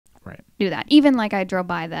do that. Even like I drove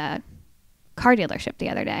by the car dealership the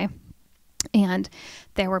other day, and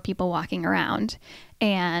there were people walking around.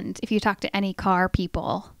 And if you talk to any car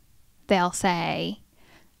people, they'll say,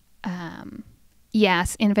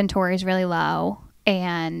 yes, inventory is really low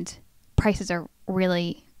and prices are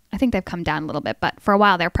really, I think they've come down a little bit, but for a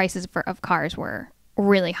while their prices of cars were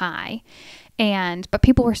really high, but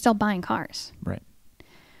people were still buying cars. Right.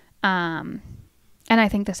 And I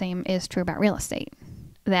think the same is true about real estate,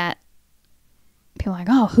 that people are like,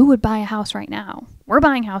 oh, who would buy a house right now? We're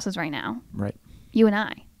buying houses right now. Right. You and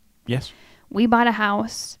I. Yes. We bought a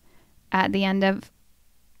house at the end of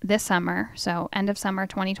this summer. So end of summer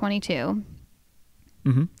 2022.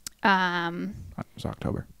 Mm-hmm. It was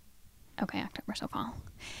October. Okay, October, so fall.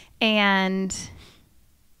 And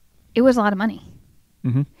it was a lot of money.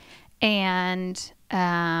 Mm-hmm. And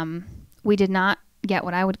we did not get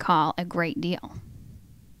what I would call a great deal.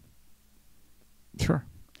 Sure.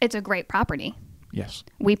 It's a great property. Yes.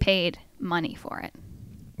 We paid money for it.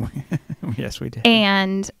 Yes, we did.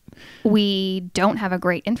 And we don't have a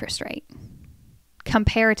great interest rate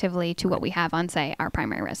comparatively to what we have on, say, our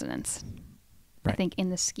primary residence. Right. I think in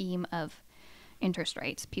the scheme of interest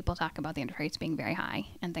rates, people talk about the interest rates being very high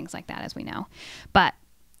and things like that, as we know. But,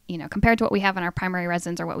 you know, compared to what we have on our primary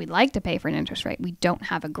residence or what we'd like to pay for an interest rate, we don't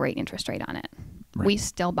have a great interest rate on it. Right. We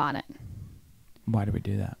still bought it. Why do we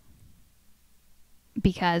do that?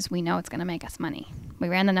 Because we know it's going to make us money. We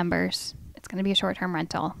ran the numbers. It's going to be a short-term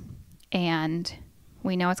rental. And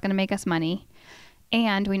we know it's going to make us money.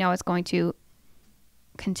 And we know it's going to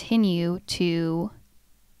continue to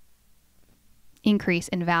increase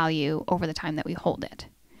in value over the time that we hold it.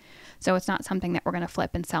 So it's not something that we're going to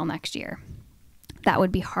flip and sell next year. That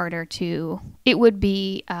would be harder to, it would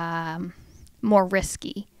be more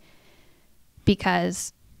risky,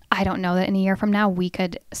 because I don't know that in a year from now we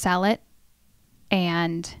could sell it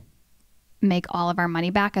and make all of our money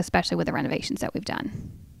back, especially with the renovations that we've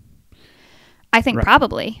done. I think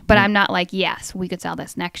probably, but I'm not like, yes, we could sell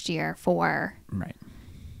this next year for... Right.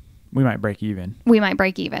 We might break even. We might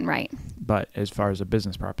break even, right. But as far as a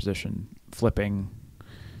business proposition, flipping,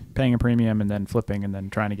 paying a premium and then flipping and then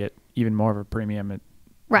trying to get even more of a premium,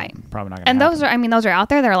 right. Probably not going to And happen. those are out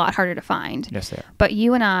there. They're a lot harder to find. Yes, they are. But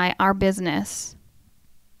you and I, our business,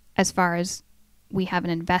 as far as we have an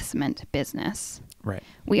investment business, right,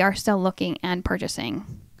 we are still looking and purchasing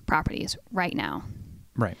properties right now.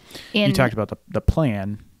 Right. You talked about the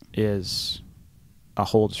plan is a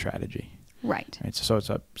hold strategy. Right. So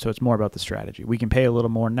it's more about the strategy. We can pay a little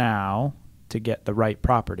more now to get the right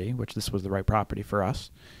property, which this was the right property for us.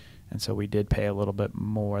 And so we did pay a little bit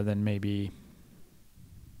more than maybe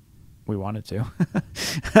we wanted to.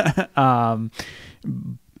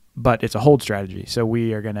 But it's a hold strategy. So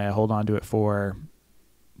we are going to hold on to it for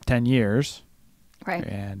 10 years. Right.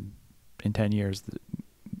 And in 10 years,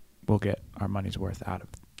 we'll get our money's worth out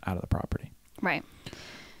of the property. Right.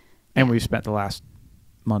 And yeah. we've spent the last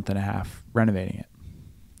month and a half renovating it.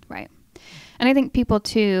 Right. And I think people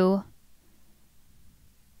too,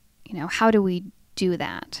 you know, how do we do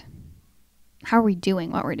that? How are we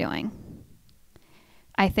doing what we're doing?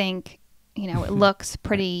 I think, you know, it looks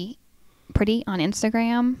pretty on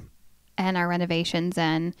Instagram and our renovations.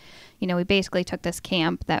 And, you know, we basically took this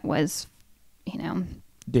camp that was, you know,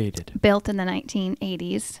 dated, built in the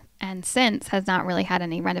 1980s and since has not really had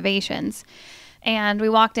any renovations. And we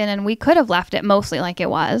walked in and we could have left it mostly like it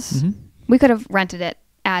was. Mm-hmm. We could have rented it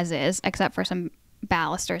as is, except for some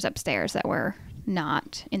balusters upstairs that were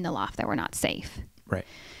not in the loft, that were not safe. Right.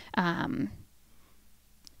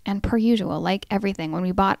 And per usual, like everything, when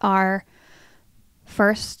we bought our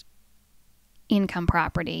first income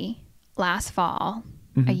property last fall,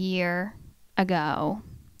 mm-hmm. a year ago,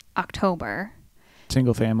 October.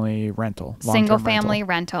 Single family rental. Single family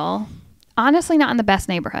rental. Honestly, not in the best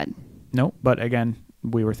neighborhood. No, but again,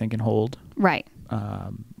 we were thinking hold. Right.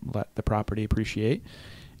 Let the property appreciate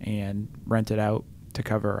and rent it out to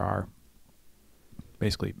cover our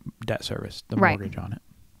basically debt service, the mortgage on it.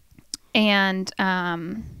 And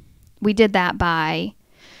we did that by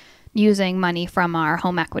using money from our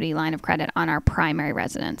home equity line of credit on our primary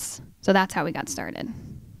residence. So that's how we got started.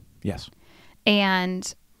 Yes.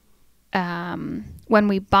 And when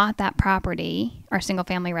we bought that property, our single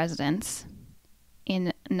family residence,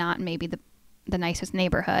 in not maybe the nicest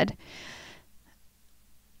neighborhood,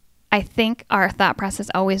 I think our thought process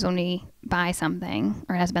always when we buy something,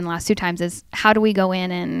 or it has been the last 2 times, is how do we go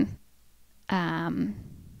in and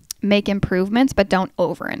make improvements but don't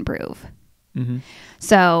over improve. Mm-hmm.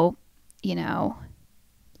 So, you know,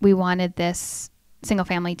 we wanted this single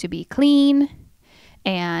family to be clean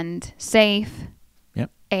and safe.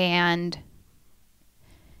 Yep. And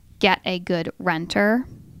get a good renter.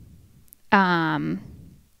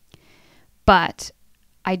 But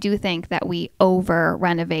I do think that we over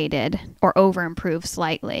renovated or over improved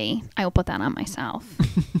slightly. I will put that on myself.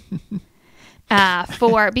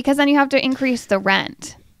 Because then you have to increase the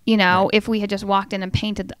rent. You know, if we had just walked in and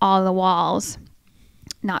painted all the walls,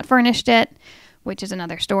 not furnished it, which is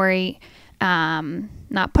another story,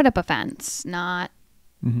 not put up a fence, not,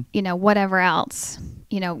 you know, whatever else,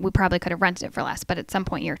 you know, we probably could have rented it for less, but at some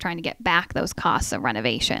point you're trying to get back those costs of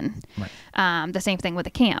renovation. Right. The same thing with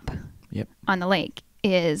the camp on the lake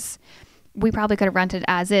is we probably could have rented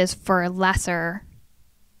as is for a lesser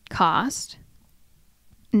cost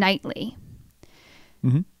nightly.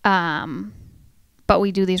 But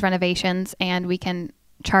we do these renovations and we can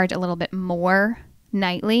charge a little bit more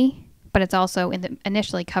nightly, but it's also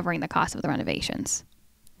initially covering the cost of the renovations.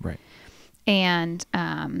 Right. And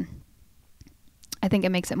I think it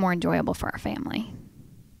makes it more enjoyable for our family.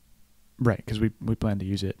 Right, because we plan to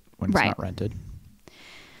use it when it's not rented.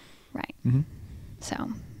 Right. So,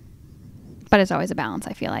 but it's always a balance.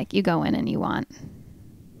 I feel like you go in and you want.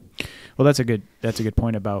 Well, that's a good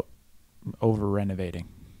point about over renovating.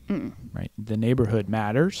 Right. The neighborhood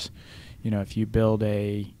matters. You know, if you build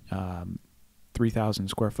a 3,000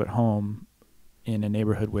 square foot home in a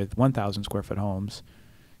neighborhood with 1,000 square foot homes,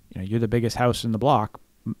 you know, you're the biggest house in the block.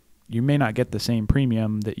 You may not get the same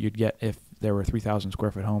premium that you'd get if there were 3,000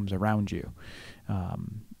 square foot homes around you.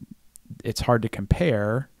 It's hard to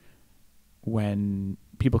compare when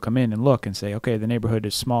people come in and look and say, okay, the neighborhood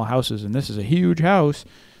is small houses and this is a huge house.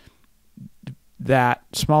 That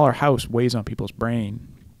smaller house weighs on people's brain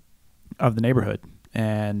of the neighborhood,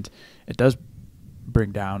 and it does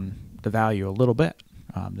bring down the value a little bit.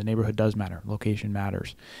 The neighborhood does matter. Location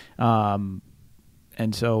matters. And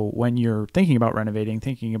so when you're thinking about renovating,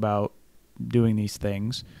 thinking about doing these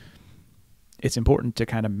things, it's important to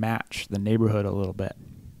kind of match the neighborhood a little bit.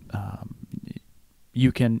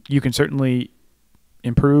 You can certainly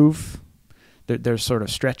improve. There's sort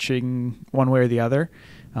of stretching one way or the other.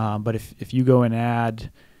 But if you go and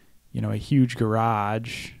add, you know, a huge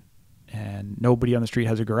garage and nobody on the street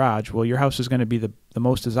has a garage, well, your house is going to be the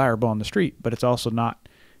most desirable on the street, but it's also not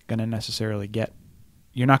going to necessarily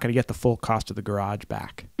you're not going to get the full cost of the garage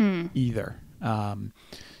back either.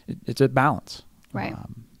 It's a balance. Right.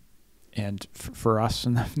 And for us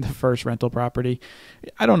in the first rental property,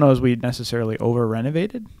 I don't know as we necessarily over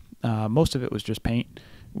renovated. Most of it was just paint.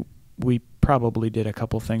 We probably did a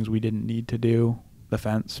couple things we didn't need to do. The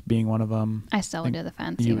fence being one of them. I still would do the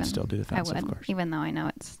fence. You would still do the fence, I would, of course. even though I know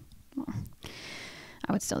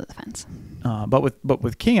I would still do the fence. But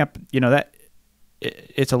with camp, you know,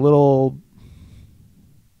 it's a little,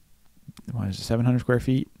 what is it, 700 square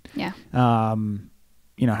feet? Yeah.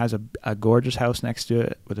 You know, has a gorgeous house next to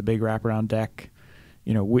it with a big wraparound deck.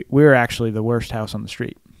 You know, we're actually the worst house on the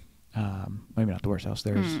street. Maybe not the worst house.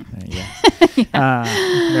 There's there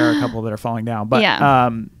are a couple that are falling down, but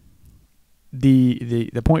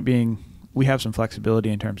the point being, we have some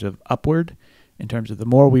flexibility in terms of upward. In terms of the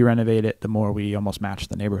more we renovate it, the more we almost match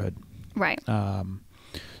the neighborhood. Right.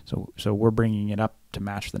 So we're bringing it up to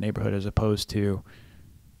match the neighborhood as opposed to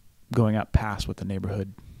going up past what the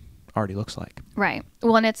neighborhood already looks like. Right.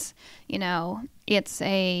 Well, and it's, you know, it's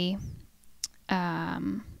a,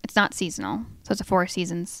 it's not seasonal. So it's a 4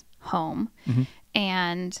 seasons home.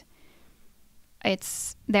 And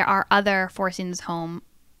there are other 4 season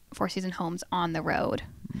homes on the road,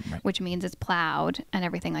 which means it's plowed and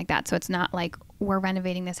everything like that. So it's not like we're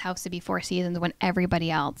renovating this house to be 4 seasons when everybody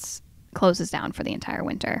else closes down for the entire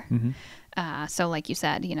winter. So like you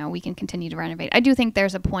said, you know, we can continue to renovate. I do think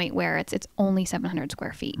there's a point where it's only 700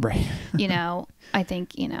 square feet. Right. You know, I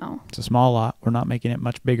think, you know. It's a small lot. We're not making it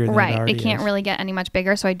much bigger than it already It can't really get any much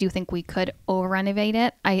bigger. So I do think we could over renovate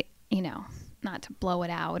it. You know, not to blow it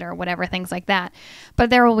out or whatever, things like that. But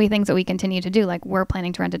there will be things that we continue to do. Like we're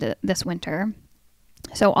planning to rent it this winter.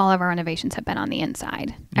 So all of our renovations have been on the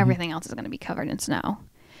inside. Everything else is going to be covered in snow.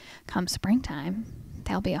 Come springtime,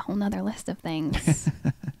 there'll be a whole nother list of things.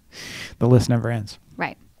 The list never ends.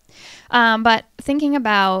 Right. But thinking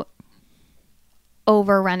about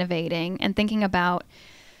over renovating and thinking about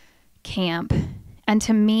camp, and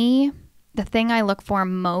to me, the thing I look for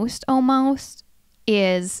most almost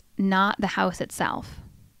is not the house itself.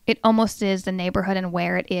 It almost is the neighborhood and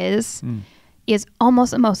where it is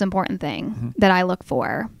almost the most important thing that I look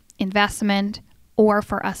for. Investment, or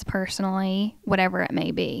for us personally, whatever it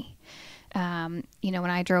may be. You know,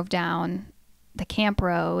 when I drove down the camp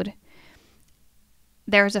road,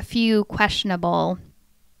 there's a few questionable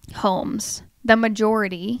homes. The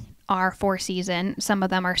majority are for season. Some of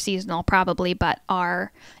them are seasonal probably, but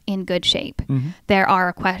are in good shape. There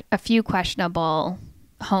are a few questionable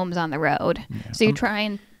homes on the road. Yeah. So you try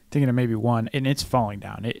and Thinking of maybe one, and it's falling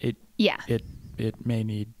down. It may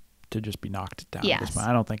need to just be knocked down. Yes. At this point.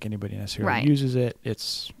 I don't think anybody necessarily Right. uses it.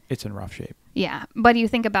 It's in rough shape. Yeah. But you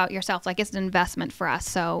think about yourself, like it's an investment for us.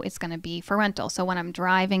 So it's going to be for rental. So when I'm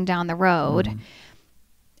driving down the road,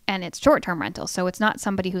 and it's short-term rental, so it's not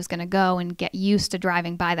somebody who's going to go and get used to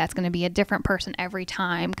driving by. That's going to be a different person every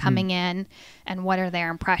time coming in, and what are their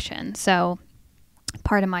impressions. So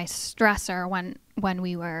part of my stressor when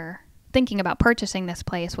we were thinking about purchasing this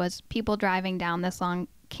place was people driving down this long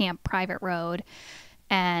camp private road,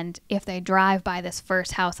 and if they drive by this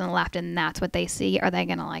first house on the left and that's what they see, are they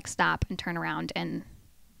going to like stop and turn around and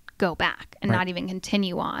go back and not even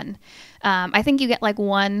continue on? I think you get like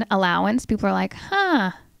one allowance. People are like,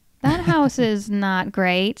 that house is not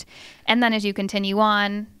great. And then as you continue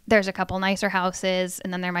on, there's a couple nicer houses,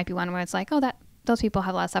 and then there might be one where it's like, those people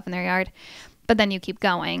have a lot of stuff in their yard. But then you keep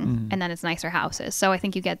going, and then it's nicer houses. So I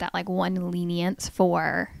think you get that like one lenience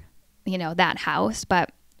for, that house.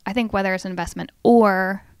 But I think whether it's an investment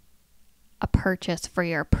or a purchase for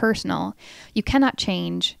your personal, you cannot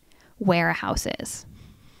change where a house is.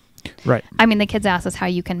 Right. I mean, the kids asked us how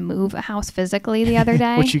you can move a house physically the other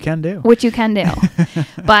day. Which you can do.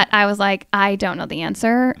 But I was like, I don't know the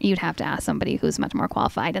answer. You'd have to ask somebody who's much more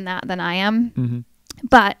qualified in that than I am.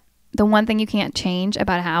 But the one thing you can't change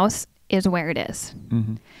about a house is where it is.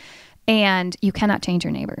 And you cannot change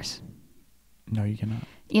your neighbors. No, you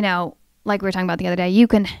cannot. Like we were talking about the other day, you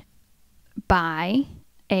can buy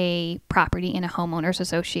a property in a homeowners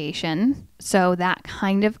association. So that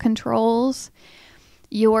kind of controls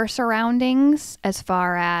your surroundings as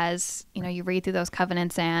far as, you read through those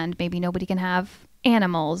covenants, and maybe nobody can have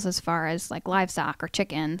animals as far as like livestock or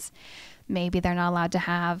chickens. Maybe they're not allowed to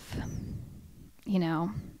have,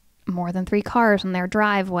 more than 3 cars in their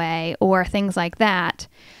driveway or things like that.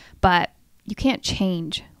 But you can't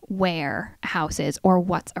change where a house is or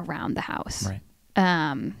what's around the house. Right.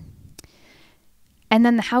 And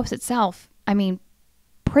then the house itself, I mean,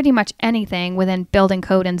 pretty much anything within building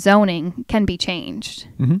code and zoning can be changed.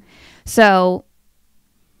 So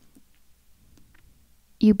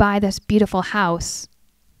you buy this beautiful house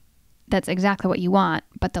that's exactly what you want,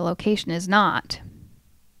 but the location is not.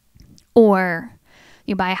 Or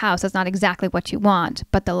you buy a house that's not exactly what you want,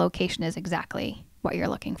 but the location is exactly what you're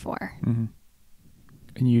looking for.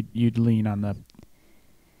 And you'd lean on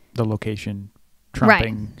the location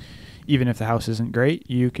trumping. Right. Even if the house isn't great,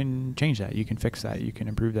 you can change that. You can fix that. You can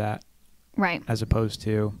improve that. Right. As opposed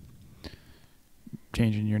to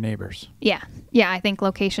changing your neighbors. Yeah. Yeah, I think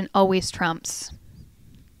location always trumps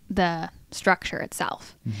the structure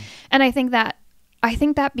itself. And I think that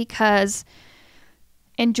because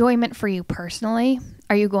enjoyment for you personally,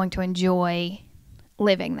 are you going to enjoy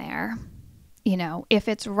living there? If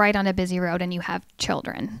it's right on a busy road and you have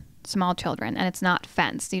children, small children, and it's not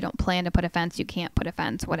fenced, you don't plan to put a fence, you can't put a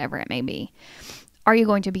fence, whatever it may be, are you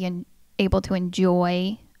going to be able to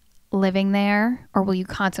enjoy living there, or will you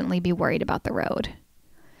constantly be worried about the road?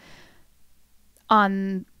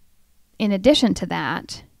 In addition to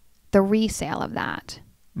that, the resale of that.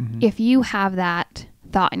 If you have that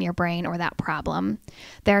thought in your brain or that problem,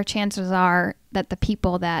 there chances are that the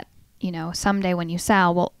people that, someday when you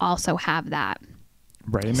sell will also have that.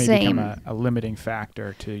 Right. It may become a limiting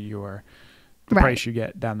factor to the price you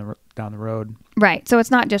get down the road. Right. So it's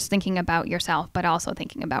not just thinking about yourself, but also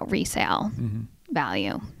thinking about resale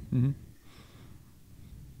value.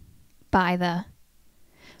 Buy the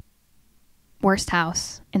worst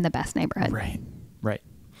house in the best neighborhood. Right.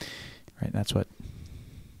 That's what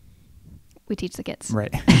we teach the kids.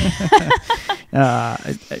 Right.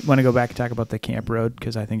 I want to go back and talk about the camp road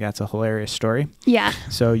because I think that's a hilarious story. Yeah.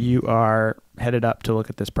 So you are headed up to look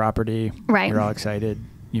at this property. Right. You're all excited.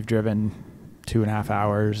 You've driven 2.5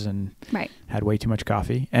 hours and had way too much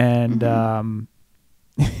coffee. And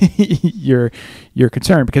you're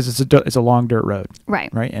concerned because it's a long dirt road.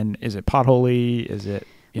 Right. Right. And is it potholy? Is it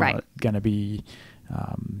going to be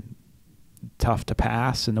tough to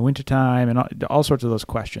pass in the wintertime, and all sorts of those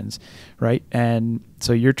questions, right? And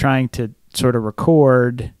so you're trying to sort of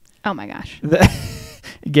record. Oh my gosh.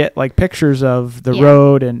 Get like pictures of the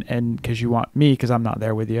road, and because you want me, because I'm not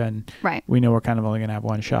there with you, and we know we're kind of only going to have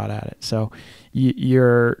one shot at it. So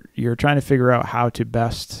you're trying to figure out how to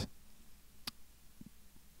best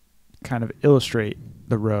kind of illustrate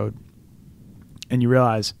the road, and you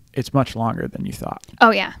realize it's much longer than you thought.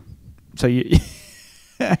 Oh yeah. So you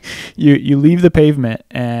leave the pavement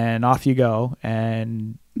and off you go,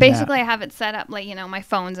 and basically I have it set up like, my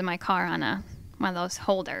phone's in my car on a one of those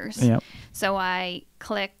holders. Yep. So I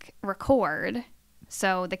click record.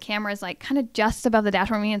 So the camera is like kind of just above the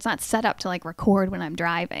dashboard. I mean, it's not set up to like record when I'm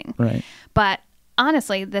driving. Right. But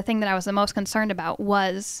honestly, the thing that I was the most concerned about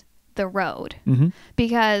was the road. Mm-hmm.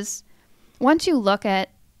 Because once you look at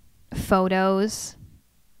photos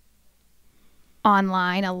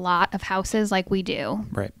online, a lot of houses like we do,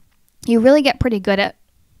 Right. you really get pretty good at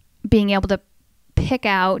being able to pick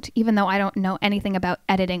out, even though I don't know anything about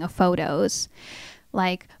editing of photos,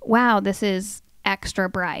 like, wow, this is extra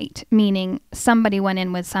bright, meaning somebody went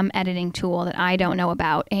in with some editing tool that I don't know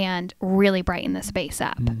about and really brightened the space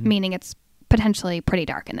up, meaning it's potentially pretty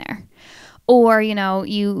dark in there. Or, you know,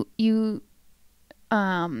 you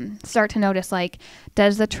start to notice, like,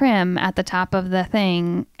 does the trim at the top of the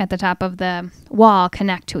thing, at the top of the wall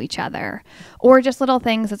connect to each other? Or just little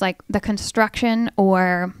things, it's like the construction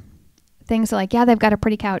or things like, yeah, they've got a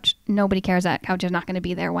pretty couch. Nobody cares. That couch is not going to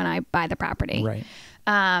be there when I buy the property. Right.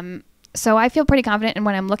 So I feel pretty confident in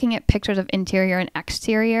when I'm looking at pictures of interior and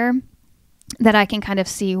exterior that I can kind of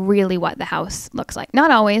see really what the house looks like.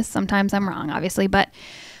 Not always. Sometimes I'm wrong, obviously. But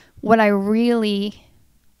what I really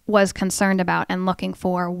was concerned about and looking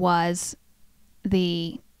for was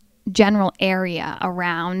the general area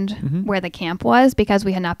around where the camp was, because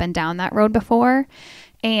we had not been down that road before.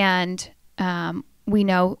 And we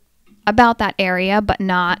know about that area, but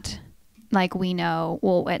not like we know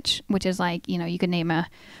Woolwich, which is like, you know, you could name a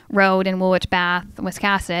road in Woolwich, Bath,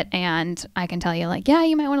 Wiscasset, and I can tell you like, yeah,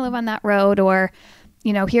 you might want to live on that road, or,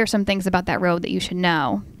 you know, here are some things about that road that you should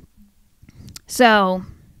know. So,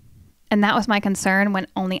 and that was my concern when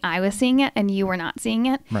only I was seeing it and you were not seeing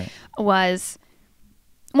it, Right. was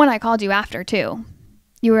when I called you after too.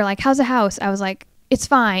 You were like, how's the house? I was like, it's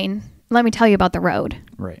fine. Let me tell you about the road.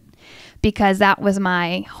 Right. Because that was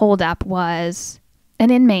my holdup was, and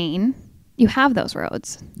in Maine, you have those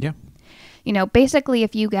roads. Yeah. You know, basically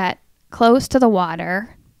if you get close to the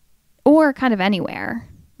water or kind of anywhere,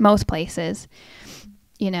 most places,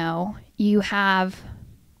 you know, you have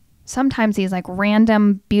sometimes these like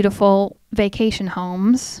random beautiful vacation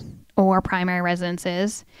homes or primary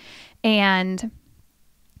residences. And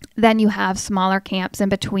then you have smaller camps in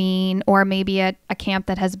between, or maybe a camp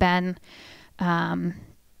that has been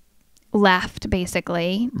left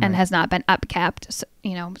basically and has not been upkept. So,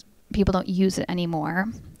 you know, people don't use it anymore.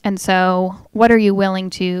 And so what are you willing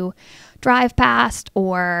to drive past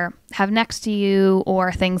or have next to you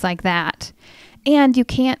or things like that? And you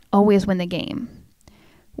can't always win the game.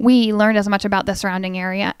 We learned as much about the surrounding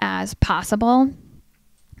area as possible.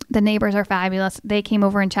 The neighbors are fabulous. They came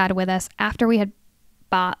over and chatted with us after we had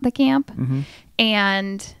bought the camp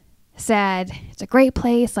and said, it's a great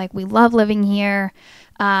place. Like, we love living here.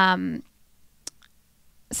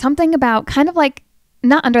 Something about kind of like,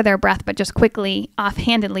 not under their breath, but just quickly,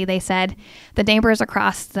 offhandedly, they said the neighbors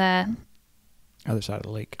across the Other side of the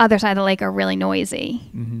lake. Are really noisy.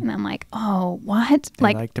 And I'm like, oh, what?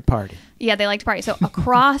 They like to party. Yeah, they like to party. So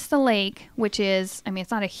across the lake, which is, I mean, it's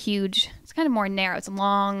not a huge, it's kind of more narrow. It's a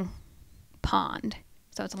long pond.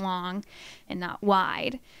 So it's long and not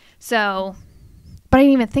wide. So, but I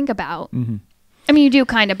didn't even think about, I mean, you do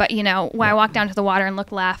kind of, but you know, when I walked down to the water and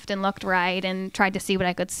looked left and looked right and tried to see what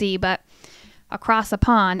I could see, but across the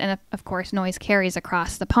pond, and of course noise carries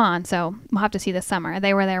across the pond, so we'll have to see this summer.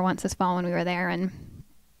 They were there once this fall when we were there, and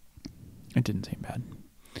it didn't seem bad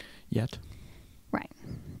yet. Right.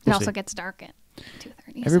 We'll It also see. gets dark at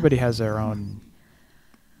 2:30. Everybody has their own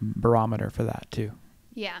barometer for that too.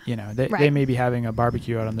 Yeah. You know, they may be having a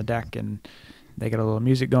barbecue out on the deck and they got a little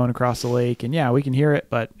music going across the lake, and yeah, we can hear it,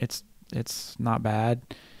 but it's not bad.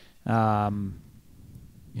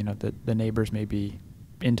 You know, the neighbors may be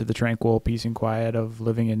into the tranquil peace and quiet of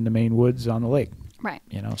living in the Maine woods on the lake. Right.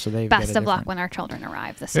 You know, so they best of luck when our children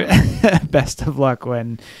arrive this summer. Best of luck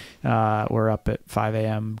when we're up at 5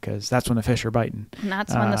 a.m. because that's when the fish are biting. And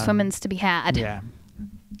that's when the swimming's to be had. Yeah.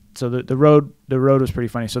 So the road was pretty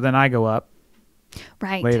funny. So then I go up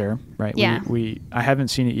later, right? Yeah. I haven't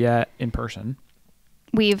seen it yet in person.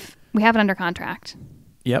 We have it under contract.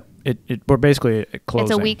 Yep. We're basically closing.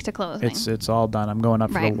 It's a week to closing. It's all done. I'm going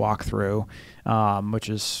up for the walkthrough, which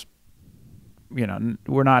is, you know,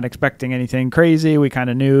 we're not expecting anything crazy. We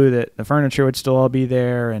kind of knew that the furniture would still all be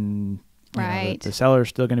there, and you know, the seller's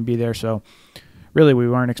still going to be there. So really, we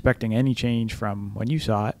weren't expecting any change from when you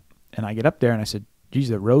saw it. And I get up there and I said, geez,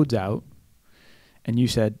 the road's out. And you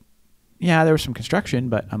said, yeah, there was some construction,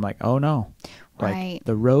 but I'm like, oh no, like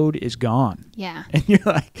the road is gone. Yeah. And you're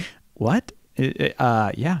like, what?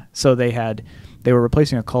 Yeah. So they were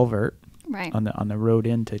replacing a culvert on the road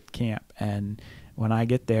into camp. And when I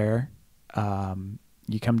get there,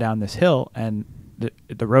 you come down this hill and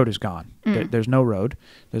the road is gone. Mm. There's no road.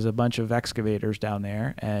 There's a bunch of excavators down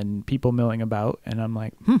there and people milling about. And I'm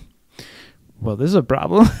like, well, this is a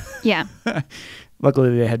problem. Yeah.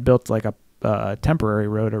 Luckily, they had built like a temporary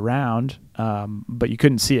road around, but you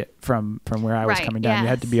couldn't see it from where I was Right, coming down. You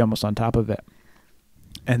had to yes. be almost on top of it.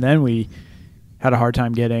 And then we had a hard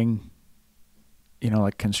time getting,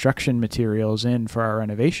 like construction materials in for our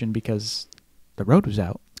renovation because the road was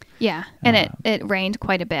out. Yeah. And it rained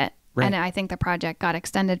quite a bit. Right. And I think the project got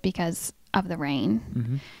extended because of the rain.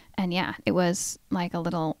 Mm-hmm. And yeah, it was like a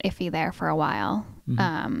little iffy there for a while.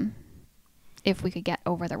 Mm-hmm. If we could get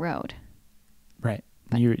over the road. Right.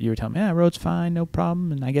 You were telling me, road's fine, no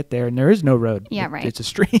problem. And I get there and there is no road. Yeah, right. It's a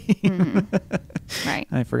stream. Mm-hmm. Right.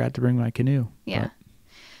 I forgot to bring my canoe. Yeah.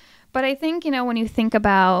 But I think, when you think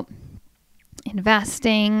about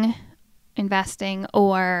investing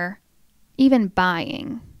or even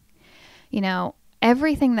buying,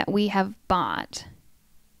 everything that we have bought,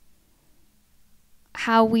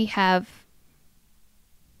 how we have,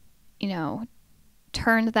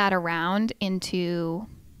 turned that around into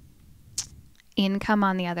income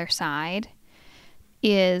on the other side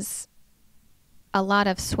is a lot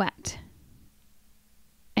of sweat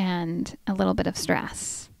and a little bit of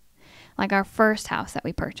stress. Like our first house that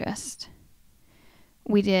we purchased,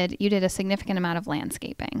 you did a significant amount of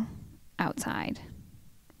landscaping outside.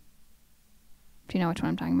 Do you know which one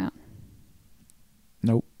I'm talking about?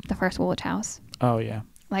 Nope. The first Woolwich house. Oh, yeah.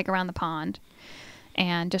 Like around the pond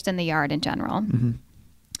and just in the yard in general. Mm-hmm.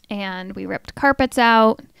 And we ripped carpets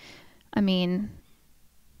out. I mean,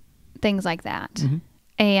 things like that. Mm-hmm.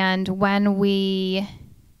 And when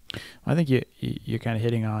I think you're kind of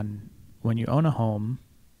hitting on when you own a home,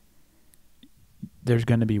 there's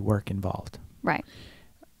going to be work involved. Right.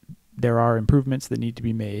 There are improvements that need to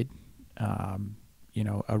be made.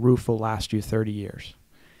 A roof will last you 30 years.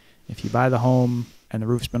 If you buy the home and the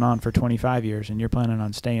roof's been on for 25 years and you're planning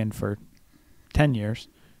on staying for 10 years,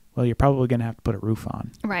 well, you're probably going to have to put a roof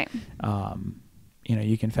on. Right.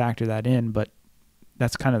 You can factor that in, but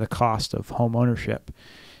that's kind of the cost of home ownership.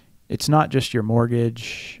 It's not just your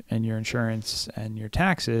mortgage and your insurance and your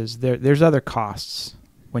taxes. There's other costs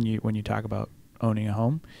when you talk about owning a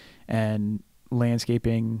home, and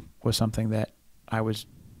landscaping was something that I was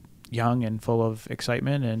young and full of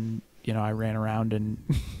excitement, and I ran around and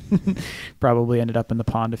probably ended up in the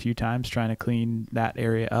pond a few times trying to clean that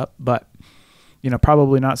area up, but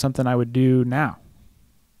probably not something I would do now.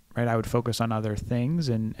 Right? I would focus on other things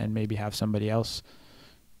and maybe have somebody else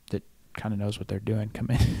that kind of knows what they're doing come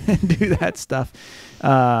in and do that stuff.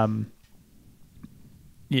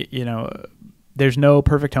 There's no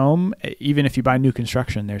perfect home. Even if you buy new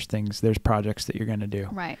construction, there's projects that you're going to do.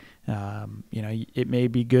 Right. It may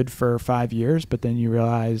be good for 5 years, but then you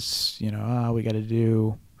realize, we got to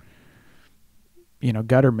do,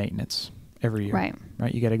 gutter maintenance every year. Right.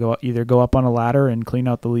 Right. You got to either go up on a ladder and clean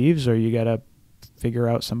out the leaves, or you got to figure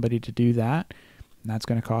out somebody to do that. And that's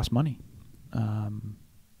going to cost money,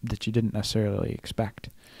 that you didn't necessarily expect.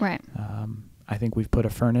 Right. I think we've put a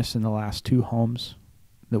furnace in the last 2 homes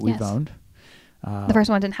that we've owned. The first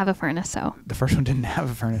one didn't have a furnace, so. The first one didn't have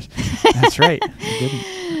a furnace. That's right. It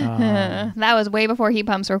didn't. That was way before heat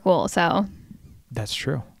pumps were cool, so. That's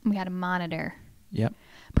true. We had a monitor. Yep.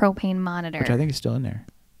 Propane monitor. Which I think is still in there.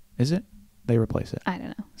 Is it? They replace it. I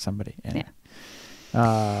don't know. Somebody. Anyway.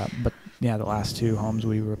 Yeah. But yeah, the last 2 homes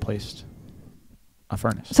we replaced a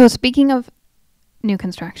furnace. So speaking of new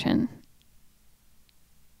construction,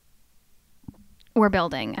 we're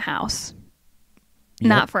building a house. Yep.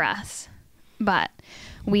 Not for us, but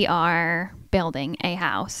we are building a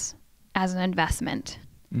house as an investment.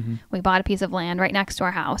 Mm-hmm. We bought a piece of land right next to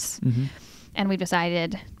our house, Mm-hmm. and we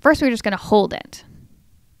decided first we were just going to hold it.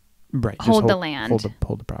 Right. Hold the land. Hold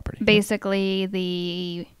the property. Basically,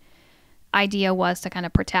 the idea was to kind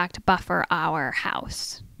of buffer our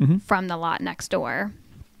house Mm-hmm. from the lot next door.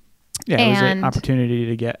 Yeah, it was an opportunity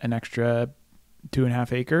to get an extra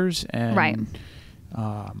 2.5 acres, and Right.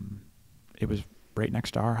 It was right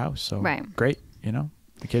next to our house, so Right. great.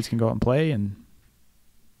 The kids can go out and play, and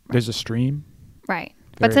there's a stream. Right.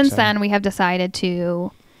 Very But since exciting. then, we have decided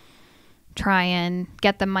to try and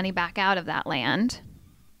get the money back out of that land.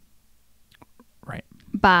 Right.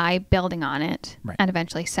 By building on it Right. and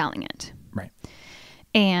eventually selling it. Right.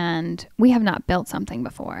 And we have not built something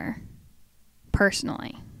before,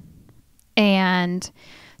 personally. And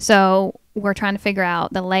so we're trying to figure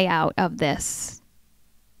out the layout of this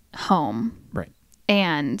home. Right.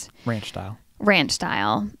 And Ranch style. Ranch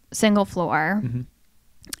style, single floor. Mm-hmm.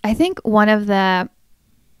 I think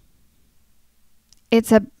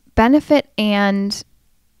it's a benefit and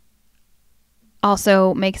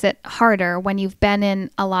also makes it harder when you've been in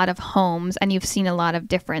a lot of homes and you've seen a lot of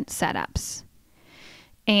different setups,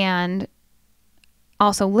 and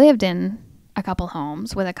also lived in a couple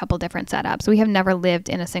homes with a couple different setups. We have never lived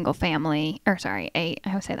in a single family, or sorry, I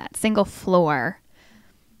would say that single floor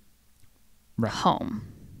Right. home.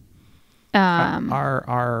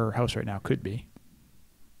 Our house right now could be.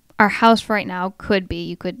 Our house right now could be.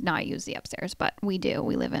 You could not use the upstairs, but we do.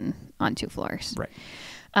 We live on 2 floors. Right.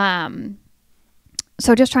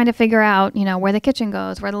 So just trying to figure out, where the kitchen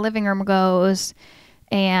goes, where the living room goes,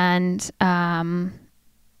 and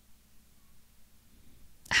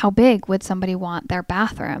how big would somebody want their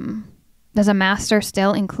bathroom? Does a master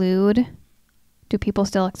still include? Do people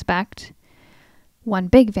still expect 1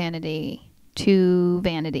 big vanity, 2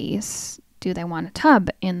 vanities? Do they want a tub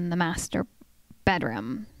in the master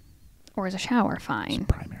bedroom? Or is a shower fine? It's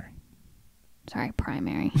primary. Sorry,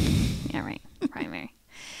 primary. Yeah, right. Primary.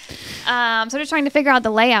 So just trying to figure out the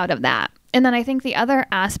layout of that. And then I think the other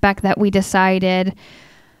aspect that we decided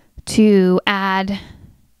to add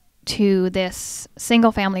to this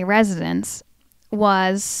single family residence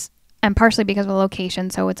was, and partially because of the location,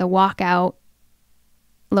 so it's a walkout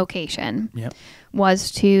location, Yep.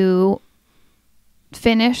 was to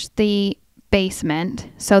finish the basement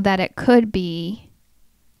so that it could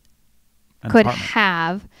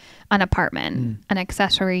have an apartment, an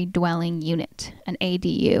accessory dwelling unit, an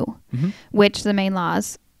ADU, which the main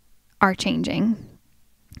laws are changing,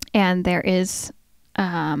 and there is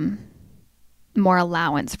more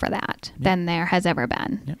allowance for that than there has ever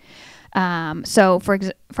been. Yep. So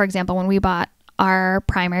for example, when we bought our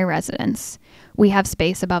primary residence, we have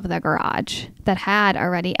space above the garage that had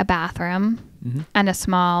already a bathroom and a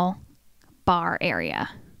small bar area.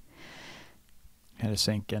 Had a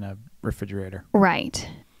sink and a refrigerator. Right.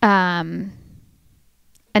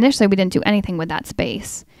 Initially, we didn't do anything with that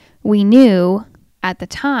space. We knew at the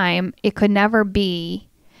time it could never be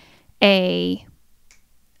a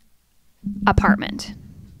apartment.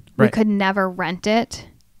 Right. We could never rent it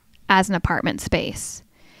as an apartment space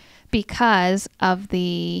because of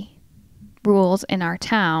the rules in our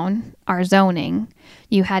town, our zoning.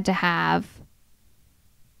 You had to have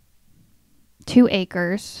 2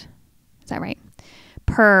 acres. Is that right?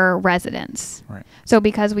 Per residence. Right. So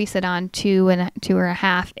because we sit on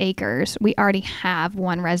 2.5 acres, we already have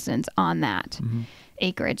 1 residence on that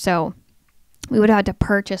acreage. So we would have to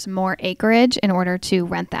purchase more acreage in order to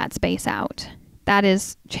rent that space out. That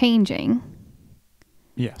is changing.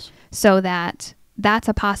 Yes. So that's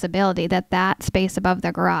a possibility that space above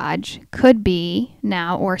the garage could be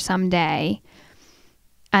now or someday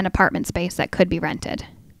an apartment space that could be rented.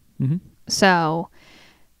 So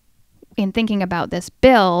in thinking about this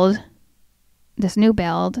new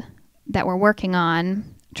build that we're working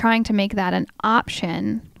on, trying to make that an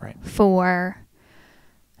option for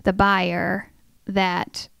the buyer,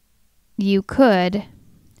 that you could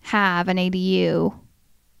have an ADU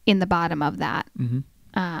in the bottom of that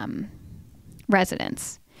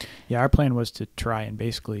residence. Yeah, our plan was to try and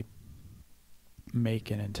basically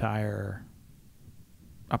make an entire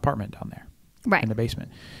apartment down there, right, in the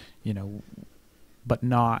basement, but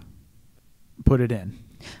not put it in.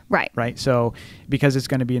 Right. So because it's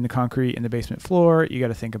going to be in the concrete in the basement floor, you got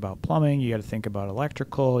to think about plumbing, you got to think about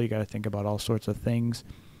electrical, you got to think about all sorts of things,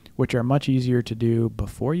 which are much easier to do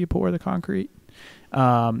before you pour the concrete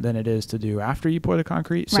than it is to do after you pour the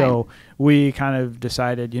concrete. Right. So we kind of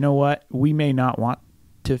decided, you know what, we may not want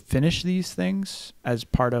to finish these things as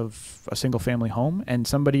part of a single family home, and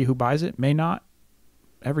somebody who buys it may not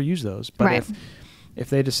ever use those. But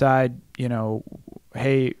if they decide,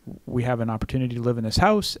 hey, we have an opportunity to live in this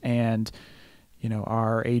house, and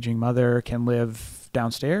our aging mother can live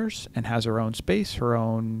downstairs and has her own space, her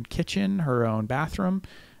own kitchen, her own bathroom,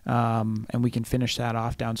 and we can finish that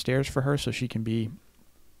off downstairs for her so she can be,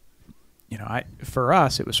 for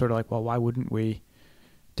us, it was sort of like, well, why wouldn't we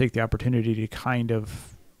take the opportunity to kind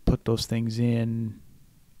of put those things in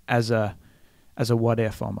as a what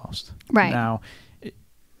if almost. Right. Now,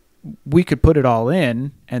 we could put it all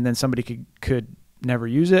in, and then somebody could never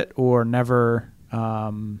use it, or never,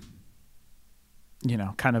 kind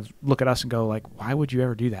of look at us and go like, why would you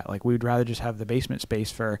ever do that? Like, we'd rather just have the basement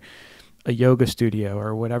space for a yoga studio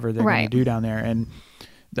or whatever they're going to do down there. And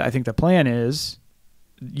I think the plan is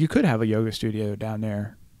you could have a yoga studio down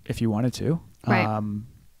there if you wanted to. Right.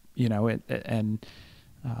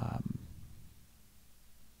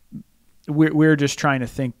 We're just trying to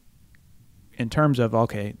think in terms of,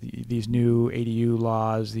 okay, these new ADU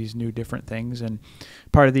laws, these new different things. And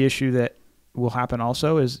part of the issue that will happen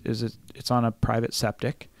also is it's on a private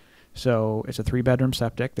septic. So it's a 3-bedroom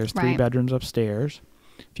septic. There's 3 bedrooms upstairs.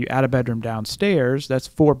 If you add a bedroom downstairs, that's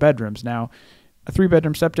 4 bedrooms. Now, a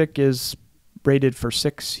 3-bedroom septic is rated for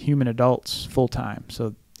 6 human adults full time.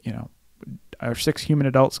 So, are 6 human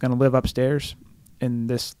adults going to live upstairs in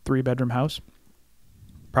this 3-bedroom house?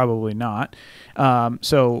 Probably not.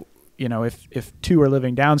 So, if 2 are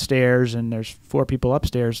living downstairs and there's 4 people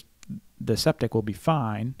upstairs, the septic will be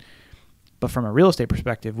fine. But from a real estate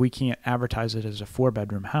perspective, we can't advertise it as a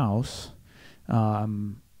 4-bedroom house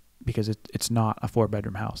because it's not a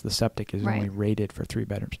 4-bedroom house. The septic is only rated for 3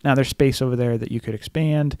 bedrooms. Now, there's space over there that you could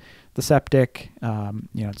expand the septic.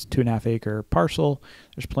 It's a 2.5 acre parcel.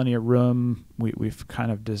 There's plenty of room. We've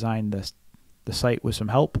kind of designed the site with some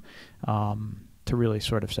help to really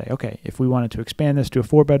sort of say, okay, if we wanted to expand this to a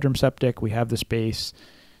 4-bedroom septic, we have the space.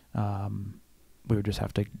 We would just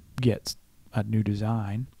have to get a new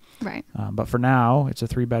design. Right. But for now, it's a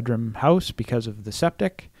 3-bedroom house because of the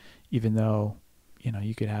septic, even though,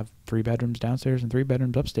 you could have 3 bedrooms downstairs and 3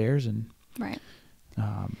 bedrooms upstairs. And right.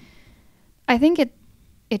 I think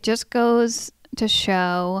it just goes to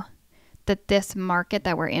show that this market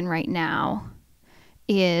that we're in right now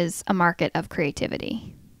is a market of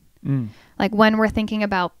creativity. Like when we were thinking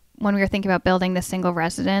about building this single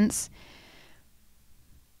residence,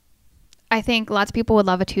 I think lots of people would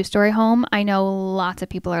love a 2-story home. I know lots of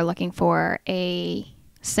people are looking for a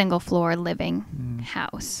single floor living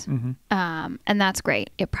house. And that's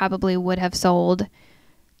great. It probably would have sold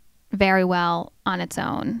very well on its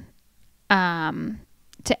own.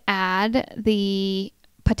 To add the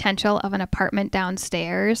potential of an apartment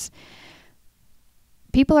downstairs,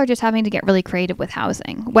 people are just having to get really creative with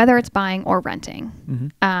housing, whether it's buying or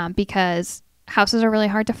renting, because houses are really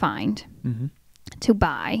hard to find, to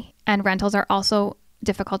buy, and rentals are also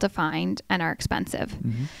difficult to find and are expensive.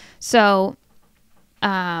 So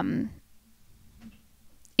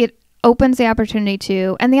it opens the opportunity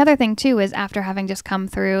to, and the other thing too is after having just come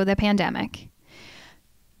through the pandemic,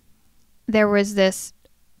 there was this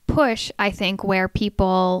push, I think, where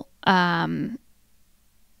people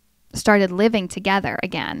started living together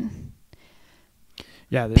again.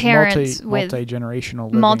 Yeah, the parents with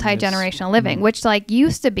multi-generational living, which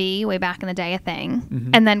used to be way back in the day a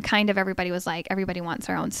thing, and then kind of everybody was like, everybody wants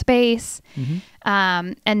their own space,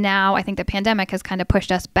 and now I think the pandemic has kind of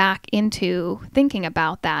pushed us back into thinking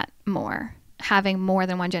about that more, having more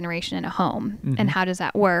than one generation in a home, and how does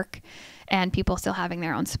that work, and people still having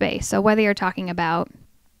their own space. So whether you're talking about,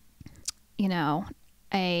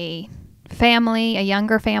 a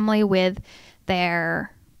younger family with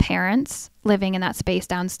their parents living in that space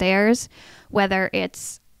downstairs, whether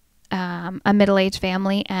it's a middle-aged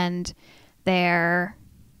family and their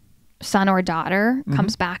son or daughter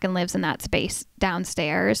comes back and lives in that space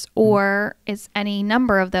downstairs, or it's any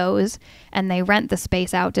number of those and they rent the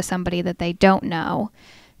space out to somebody that they don't know,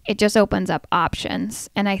 it just opens up options.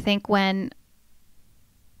 And I think when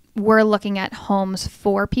we're looking at homes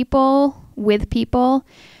for people, with people,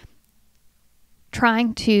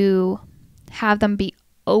 trying to have them be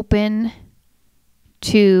open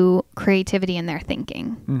to creativity in their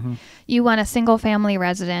thinking. You want a single family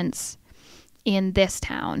residence in this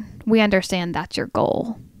town. We understand that's your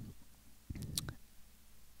goal.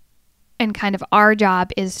 And kind of our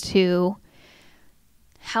job is to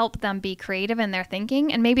help them be creative in their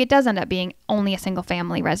thinking. And maybe it does end up being only a single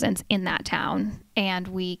family residence in that town, and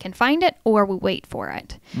we can find it or we wait for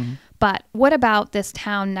it. But what about this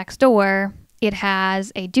town next door? It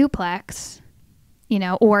has a duplex,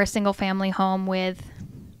 or a single family home with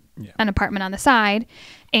an apartment on the side.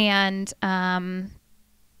 And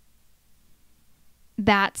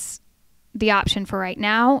that's the option for right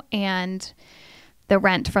now. And the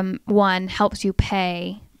rent from one helps you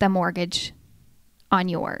pay the mortgage on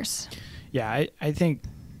yours. Yeah, I think,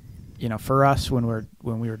 for us, when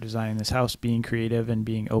we were designing this house, being creative and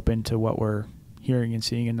being open to what we're hearing and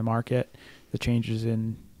seeing in the market, the changes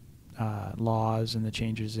in laws and the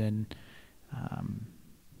changes in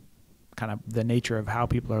kind of the nature of how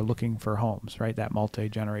people are looking for homes, right? That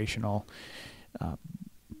multi-generational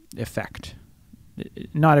effect.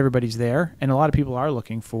 Not everybody's there, and a lot of people are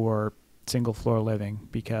looking for single floor living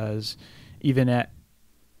because even at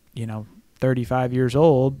 35 years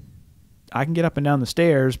old, I can get up and down the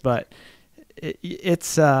stairs, but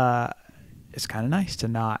it's kind of nice to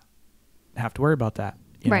not have to worry about that.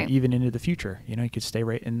 Right. Even into the future, you could stay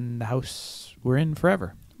right in the house we're in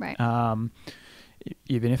forever. Right.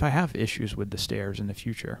 Even if I have issues with the stairs in the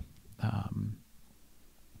future,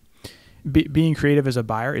 being creative as a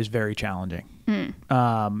buyer is very challenging.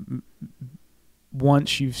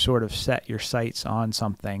 Once you've sort of set your sights on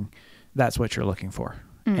something, that's what you're looking for.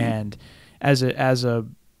 And as a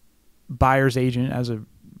buyer's agent, as a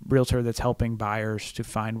realtor that's helping buyers to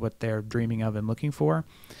find what they're dreaming of and looking for.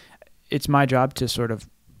 It's my job to sort of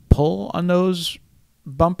pull on those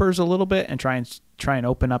bumpers a little bit and try and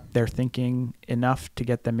open up their thinking enough to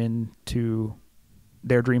get them into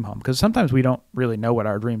their dream home. Because sometimes we don't really know what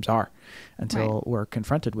our dreams are until we're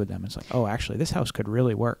confronted with them. It's like, oh, actually, this house could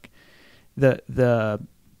really work. The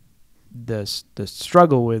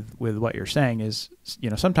struggle with what you're saying is,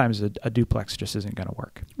 sometimes a duplex just isn't going to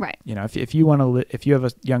work. Right. If you want to if you have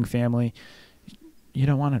a young family, you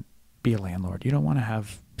don't want to be a landlord. You don't want to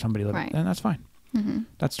have somebody living, and that's fine. Mm-hmm.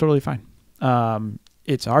 That's totally fine.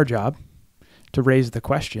 It's our job to raise the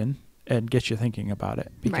question and get you thinking about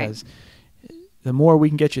it, because the more we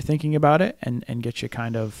can get you thinking about it and get you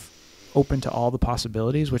kind of open to all the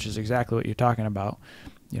possibilities, which is exactly what you're talking about.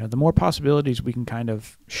 The more possibilities we can kind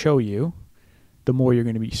of show you, the more you're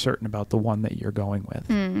going to be certain about the one that you're going with.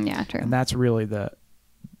 Yeah, true. And that's really the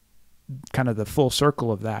kind of the full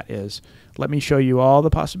circle of that is, let me show you all the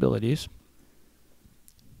possibilities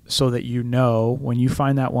so that when you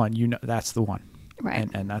find that one, that's the one. Right.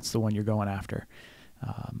 And that's the one you're going after.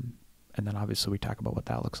 And then obviously we talk about what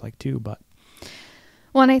that looks like too, but.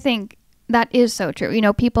 Well, and I think that is so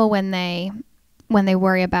true. People, when they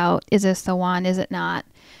worry about, is this the one, is it not?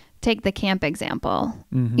 Take the camp example.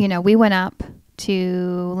 Mm-hmm. We went up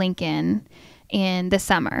to Lincoln in the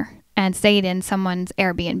summer and stayed in someone's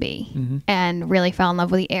Airbnb and really fell in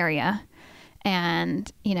love with the area.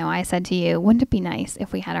 And, I said to you, wouldn't it be nice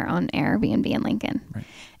if we had our own Airbnb in Lincoln? Right.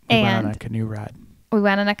 We went on a canoe ride. We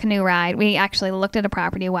went on a canoe ride. We actually looked at a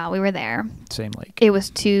property while we were there. Same lake. It was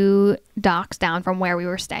 2 docks down from where we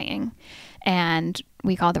were staying. And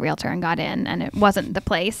we called the realtor and got in. And it wasn't the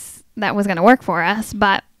place that was going to work for us.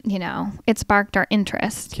 But, it sparked our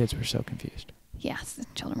interest. Kids were so confused. Yes, the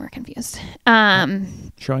children were confused.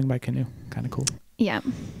 Showing by canoe. Kind of cool. Yeah.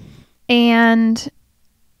 And...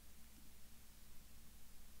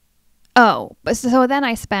 so then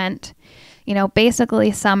I spent,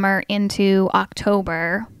 basically summer into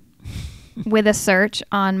October with a search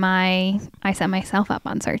on I set myself up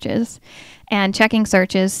on searches and checking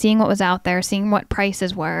searches, seeing what was out there, seeing what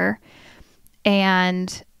prices were,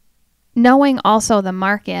 and knowing also the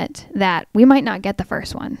market that we might not get the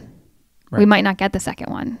first one. Right. We might not get the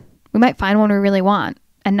second one. We might find one we really want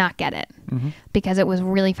and not get it because it was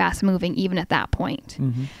really fast moving even at that point.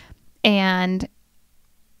 And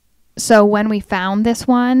so when we found this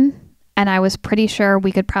one, and I was pretty sure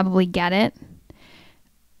we could probably get it,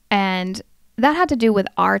 and that had to do with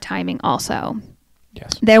our timing also.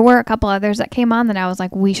 Yes. There were a couple others that came on that I was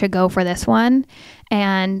like, we should go for this one.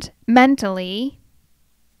 And mentally,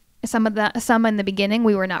 some in the beginning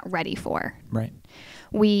we were not ready for. Right.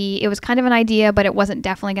 It was kind of an idea, but it wasn't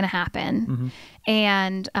definitely going to happen.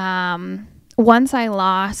 And once I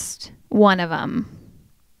lost one of them,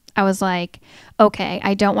 I was like, okay,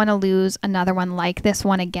 I don't want to lose another one like this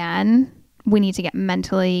one again. We need to get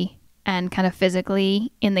mentally and kind of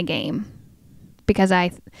physically in the game, because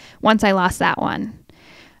once I lost that one,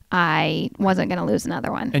 I wasn't going to lose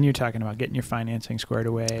another one. And you're talking about getting your financing squared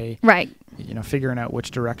away. Right. Figuring out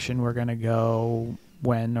which direction we're going to go,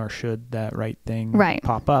 when or should that right thing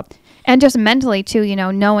pop up. And just mentally too,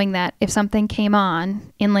 knowing that if something came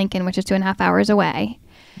on in Lincoln, which is 2.5 hours away,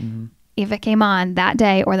 if it came on that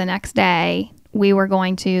day or the next day, we were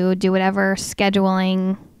going to do whatever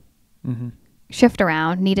scheduling shift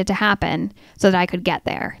around needed to happen so that I could get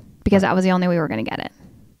there, because that was the only way we were going to get it.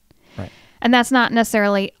 Right. And that's not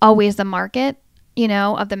necessarily always the market,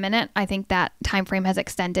 of the minute. I think that time frame has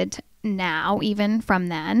extended now, even from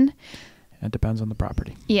then. It depends on the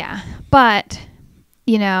property. Yeah. But,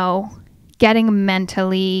 getting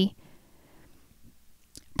mentally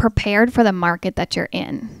prepared for the market that you're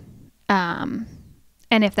in.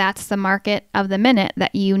 And if that's the market of the minute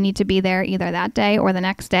that you need to be there either that day or the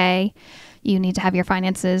next day, you need to have your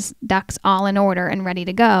finances, ducks all in order and ready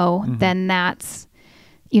to go, then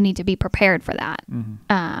you need to be prepared for that.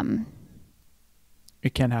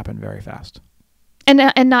 It can happen very fast.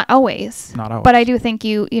 And not always. Not always. But I do think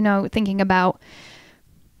thinking about,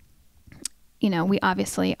 we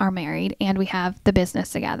obviously are married and we have the business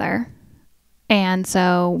together. And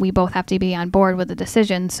so we both have to be on board with the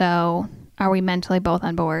decision. So are we mentally both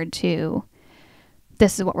on board to,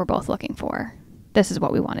 this is what we're both looking for. This is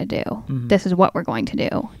what we want to do. This is what we're going to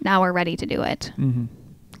do. Now we're ready to do it.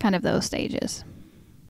 Kind of those stages.